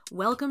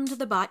Welcome to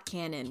the Bot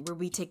Canon, where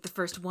we take the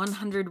first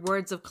 100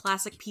 words of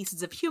classic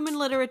pieces of human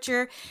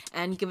literature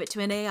and give it to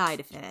an AI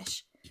to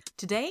finish.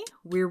 Today,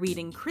 we're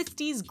reading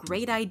Kristy's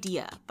Great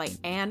Idea by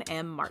Anne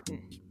M.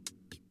 Martin.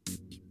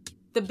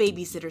 The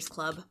Babysitter's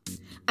Club.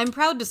 I'm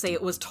proud to say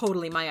it was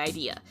totally my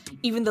idea,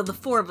 even though the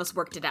four of us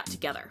worked it out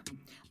together.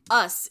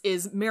 Us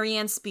is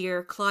Marianne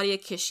Spear, Claudia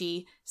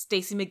Kishie,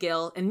 Stacey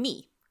McGill, and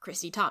me,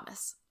 Kristy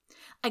Thomas.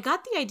 I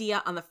got the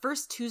idea on the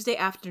first Tuesday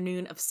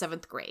afternoon of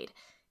 7th grade.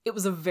 It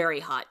was a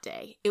very hot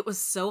day. It was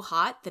so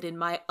hot that in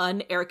my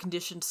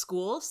un-air-conditioned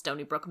school,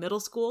 Stony Brook Middle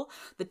School,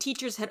 the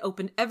teachers had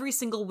opened every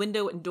single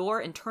window and door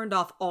and turned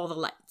off all the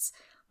lights.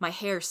 My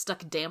hair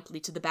stuck damply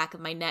to the back of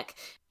my neck,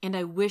 and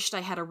I wished I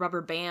had a rubber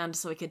band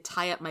so I could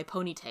tie up my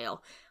ponytail.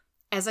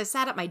 As I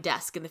sat at my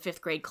desk in the 5th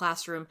grade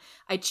classroom,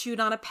 I chewed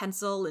on a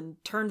pencil and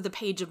turned the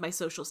page of my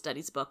social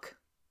studies book.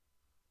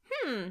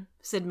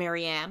 Said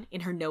Marianne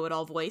in her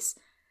know-it-all voice.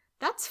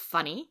 That's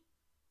funny.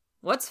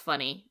 What's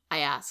funny? I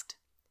asked.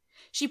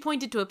 She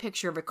pointed to a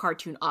picture of a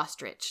cartoon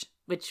ostrich,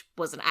 which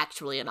wasn't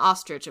actually an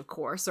ostrich, of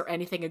course, or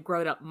anything a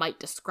grown-up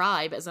might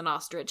describe as an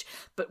ostrich,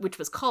 but which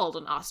was called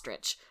an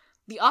ostrich.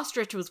 The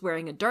ostrich was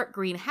wearing a dark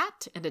green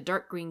hat and a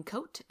dark green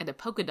coat and a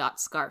polka dot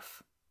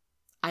scarf.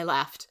 I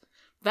laughed.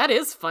 That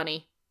is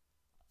funny.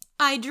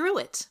 I drew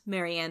it,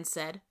 Marianne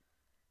said.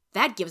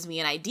 That gives me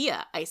an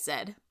idea, I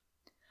said.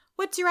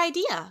 What's your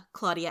idea?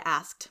 Claudia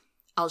asked.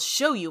 I'll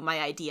show you my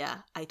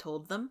idea, I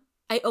told them.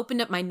 I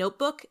opened up my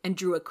notebook and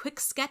drew a quick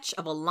sketch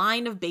of a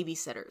line of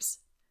babysitters.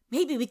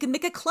 Maybe we could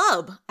make a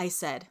club, I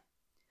said.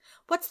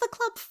 What's the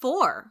club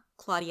for?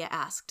 Claudia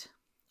asked.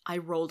 I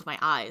rolled my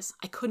eyes.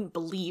 I couldn't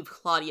believe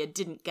Claudia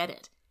didn't get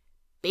it.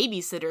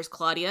 Babysitters,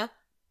 Claudia.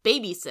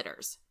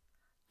 Babysitters.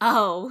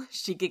 Oh,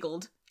 she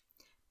giggled.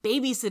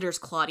 Babysitters,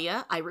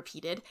 Claudia, I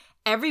repeated.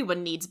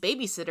 Everyone needs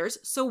babysitters,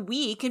 so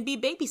we can be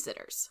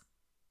babysitters.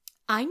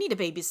 I need a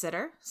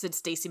babysitter, said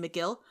Stacey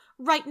McGill,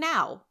 right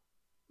now.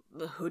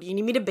 Who do you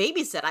need me to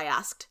babysit? I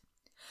asked.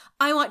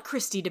 I want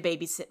Kristy to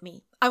babysit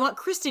me. I want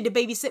Kristy to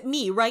babysit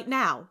me right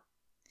now.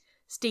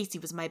 Stacey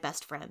was my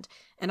best friend,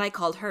 and I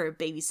called her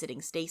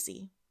Babysitting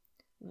Stacey.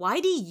 Why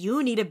do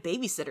you need a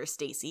babysitter,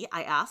 Stacey?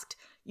 I asked.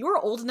 You're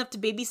old enough to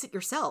babysit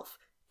yourself.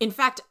 In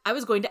fact, I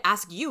was going to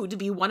ask you to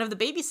be one of the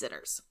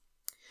babysitters.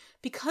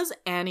 Because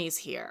Annie's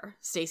here,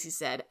 Stacey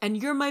said, and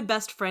you're my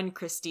best friend,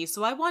 Kristy,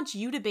 so I want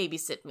you to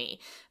babysit me.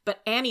 But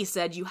Annie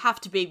said you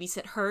have to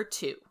babysit her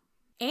too.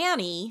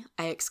 Annie,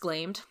 I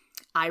exclaimed.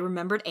 I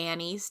remembered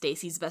Annie,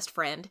 Stacey's best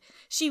friend.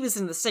 She was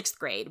in the 6th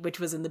grade, which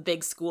was in the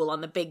big school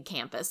on the big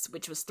campus,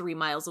 which was 3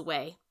 miles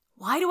away.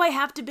 Why do I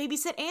have to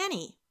babysit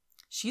Annie?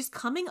 She's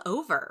coming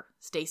over,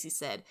 Stacey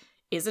said.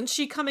 Isn't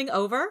she coming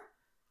over?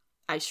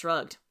 I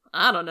shrugged.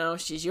 I don't know,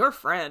 she's your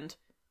friend.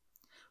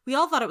 We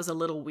all thought it was a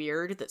little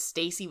weird that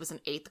Stacey was an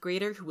 8th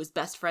grader who was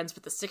best friends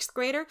with a 6th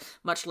grader,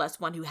 much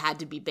less one who had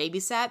to be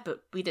babysat,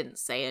 but we didn't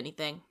say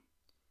anything.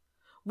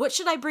 What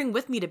should I bring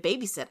with me to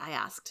babysit? I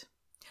asked.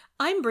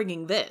 I'm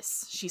bringing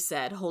this, she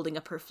said, holding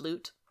up her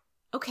flute.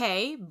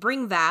 Okay,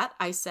 bring that,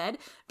 I said.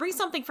 Bring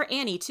something for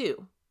Annie,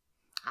 too.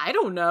 I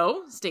don't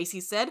know, Stacey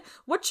said.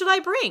 What should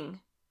I bring?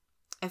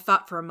 I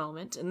thought for a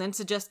moment and then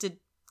suggested,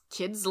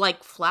 kids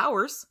like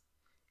flowers.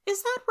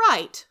 Is that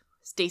right?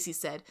 Stacey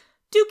said.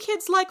 Do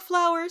kids like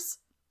flowers?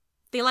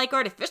 They like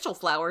artificial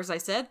flowers, I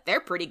said. They're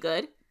pretty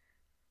good.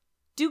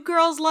 Do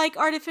girls like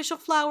artificial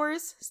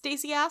flowers?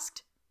 Stacey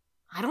asked.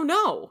 I don't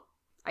know,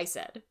 I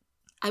said.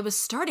 I was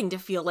starting to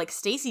feel like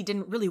Stacey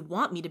didn't really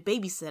want me to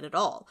babysit at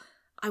all.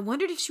 I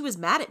wondered if she was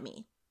mad at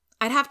me.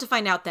 I'd have to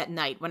find out that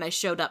night when I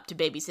showed up to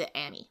babysit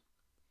Annie.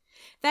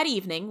 That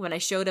evening, when I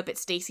showed up at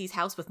Stacey's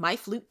house with my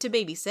flute to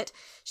babysit,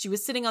 she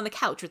was sitting on the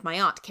couch with my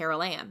aunt,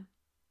 Carol Ann.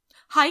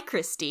 Hi,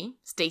 Kristy,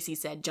 Stacey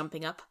said,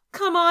 jumping up.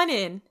 Come on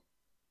in.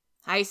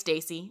 Hi,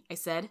 Stacey, I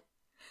said.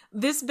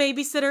 This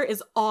babysitter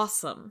is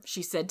awesome,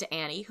 she said to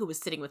Annie, who was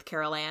sitting with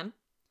Carol Ann.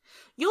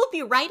 You'll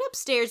be right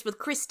upstairs with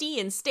Kristy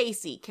and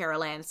Stacey,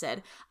 Carol Ann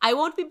said. I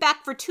won't be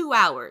back for 2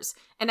 hours,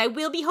 and I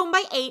will be home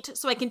by 8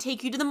 so I can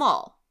take you to the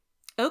mall.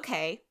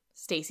 Okay,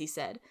 Stacey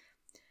said.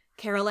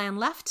 Carol Ann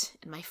left,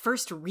 and my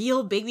first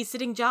real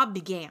babysitting job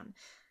began.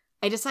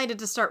 I decided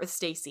to start with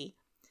Stacey.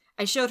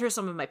 I showed her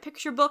some of my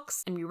picture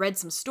books, and we read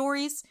some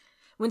stories.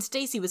 When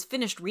Stacey was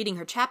finished reading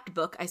her chapter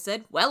book, I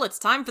said, Well, it's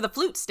time for the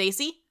flute,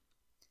 Stacey.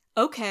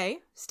 Okay,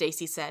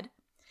 Stacey said.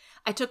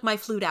 I took my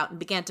flute out and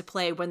began to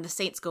play When the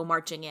Saints Go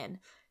Marching In.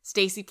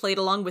 Stacey played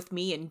along with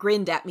me and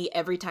grinned at me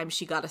every time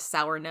she got a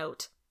sour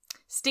note.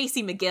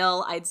 Stacey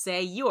McGill, I'd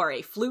say, you are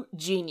a flute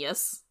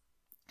genius.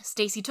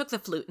 Stacey took the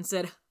flute and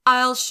said,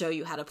 I'll show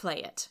you how to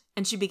play it.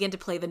 And she began to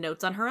play the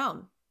notes on her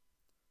own.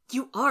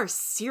 You are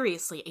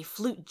seriously a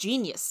flute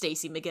genius,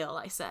 Stacey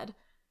McGill, I said.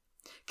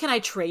 Can I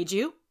trade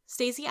you?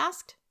 Stacey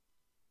asked.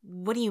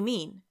 What do you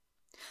mean?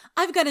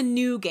 I've got a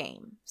new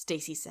game,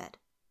 Stacey said.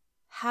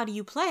 How do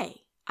you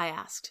play? I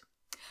asked.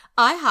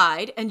 I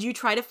hide and you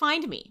try to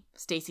find me,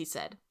 Stacey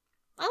said.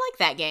 I like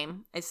that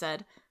game, I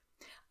said.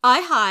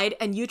 I hide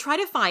and you try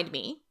to find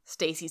me,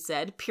 Stacey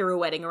said,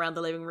 pirouetting around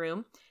the living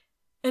room.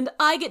 And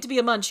I get to be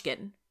a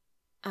munchkin.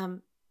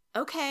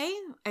 Okay,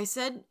 I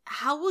said,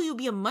 how will you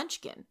be a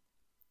munchkin?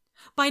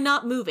 By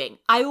not moving.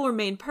 I will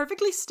remain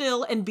perfectly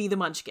still and be the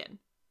munchkin.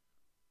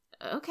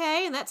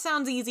 Okay, that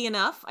sounds easy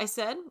enough, I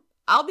said.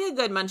 I'll be a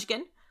good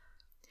munchkin.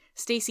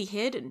 Stacy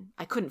hid and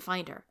I couldn't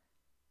find her.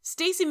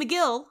 Stacy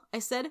McGill, I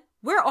said,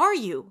 where are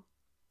you?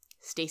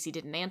 Stacy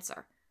didn't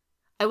answer.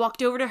 I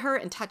walked over to her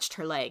and touched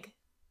her leg.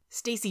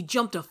 Stacy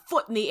jumped a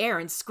foot in the air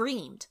and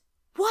screamed.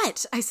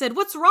 What? I said,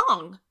 what's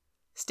wrong?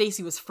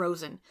 Stacy was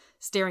frozen,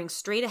 staring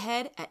straight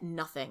ahead at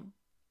nothing.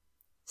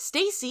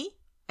 Stacy,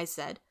 I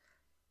said.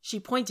 She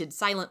pointed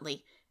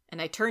silently,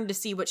 and I turned to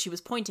see what she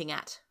was pointing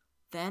at.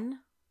 Then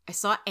I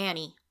saw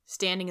Annie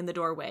standing in the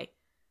doorway.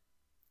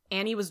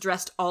 Annie was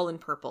dressed all in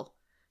purple.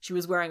 She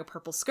was wearing a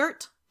purple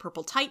skirt,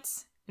 purple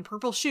tights, and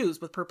purple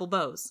shoes with purple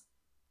bows.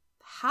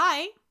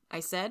 Hi, I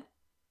said.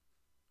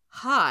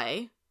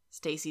 Hi,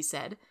 Stacy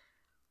said.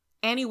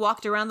 Annie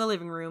walked around the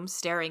living room,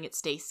 staring at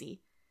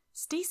Stacy.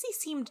 Stacy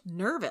seemed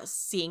nervous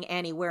seeing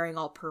Annie wearing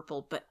all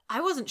purple, but I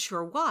wasn't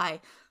sure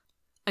why,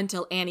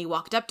 until Annie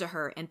walked up to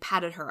her and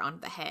patted her on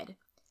the head.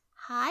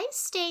 Hi,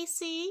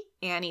 Stacy,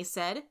 Annie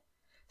said.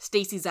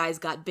 Stacy's eyes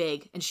got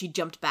big, and she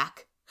jumped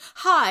back.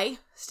 Hi,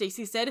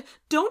 Stacy said.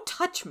 Don't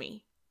touch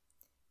me.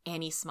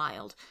 Annie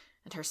smiled,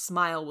 and her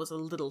smile was a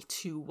little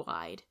too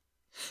wide.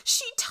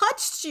 She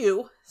touched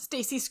you,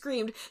 Stacy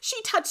screamed.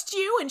 She touched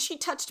you, and she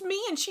touched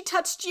me, and she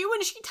touched you,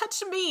 and she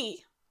touched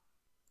me.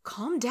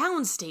 Calm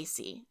down,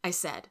 Stacy, I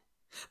said.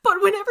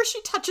 But whenever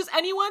she touches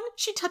anyone,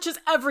 she touches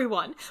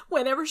everyone.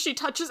 Whenever she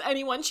touches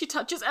anyone, she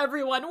touches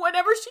everyone.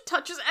 Whenever she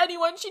touches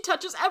anyone, she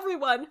touches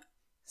everyone.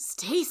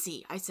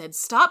 Stacy, I said,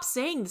 stop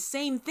saying the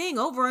same thing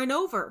over and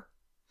over.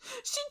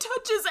 She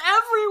touches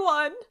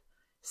everyone.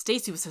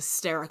 Stacy was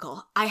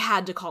hysterical. I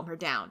had to calm her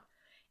down.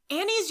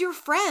 Annie's your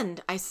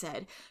friend, I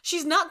said.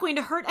 She's not going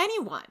to hurt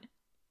anyone.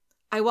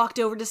 I walked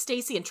over to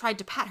Stacy and tried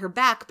to pat her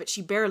back, but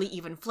she barely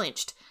even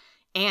flinched.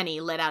 Annie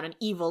let out an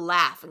evil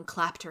laugh and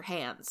clapped her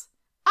hands.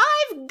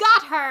 I've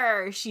got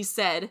her, she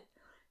said.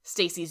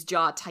 Stacy's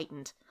jaw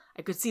tightened.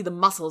 I could see the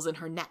muscles in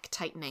her neck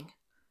tightening.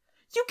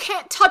 You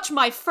can't touch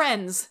my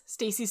friends,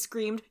 Stacy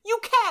screamed. You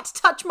can't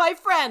touch my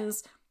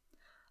friends.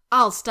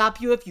 I'll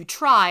stop you if you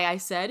try, I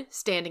said,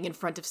 standing in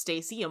front of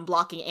Stacy and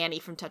blocking Annie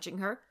from touching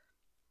her.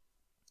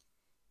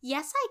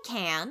 Yes, I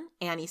can,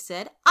 Annie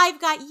said. I've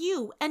got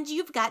you, and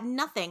you've got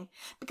nothing,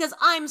 because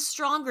I'm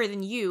stronger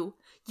than you.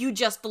 You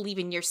just believe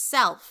in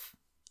yourself.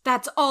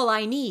 That's all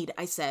I need,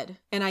 I said,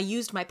 and I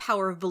used my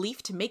power of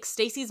belief to make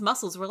Stacy's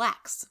muscles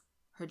relax.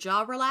 Her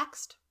jaw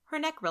relaxed, her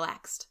neck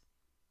relaxed.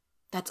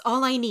 That's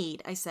all I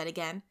need, I said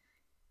again.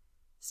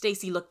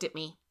 Stacy looked at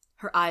me.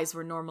 Her eyes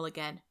were normal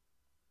again.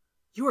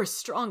 You're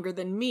stronger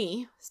than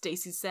me,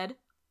 Stacy said.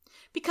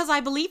 Because I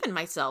believe in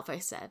myself, I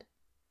said.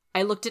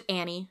 I looked at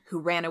Annie, who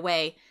ran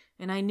away,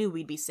 and I knew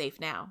we'd be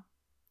safe now.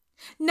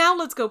 Now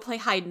let's go play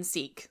hide and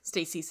seek,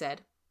 Stacy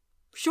said.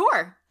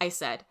 Sure, I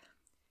said.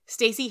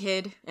 Stacy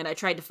hid, and I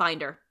tried to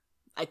find her.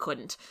 I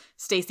couldn't.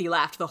 Stacy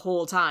laughed the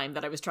whole time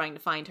that I was trying to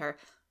find her.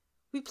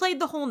 We played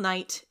the whole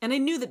night, and I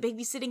knew that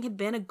babysitting had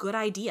been a good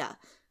idea.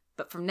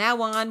 But from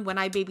now on, when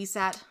I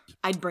babysat,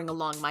 I'd bring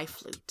along my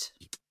flute.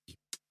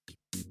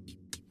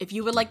 If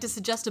you would like to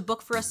suggest a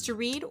book for us to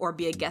read or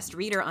be a guest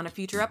reader on a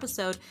future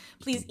episode,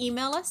 please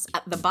email us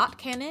at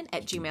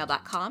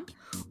thebotcannon@gmail.com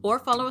or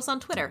follow us on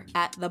Twitter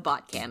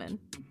 @thebotcannon.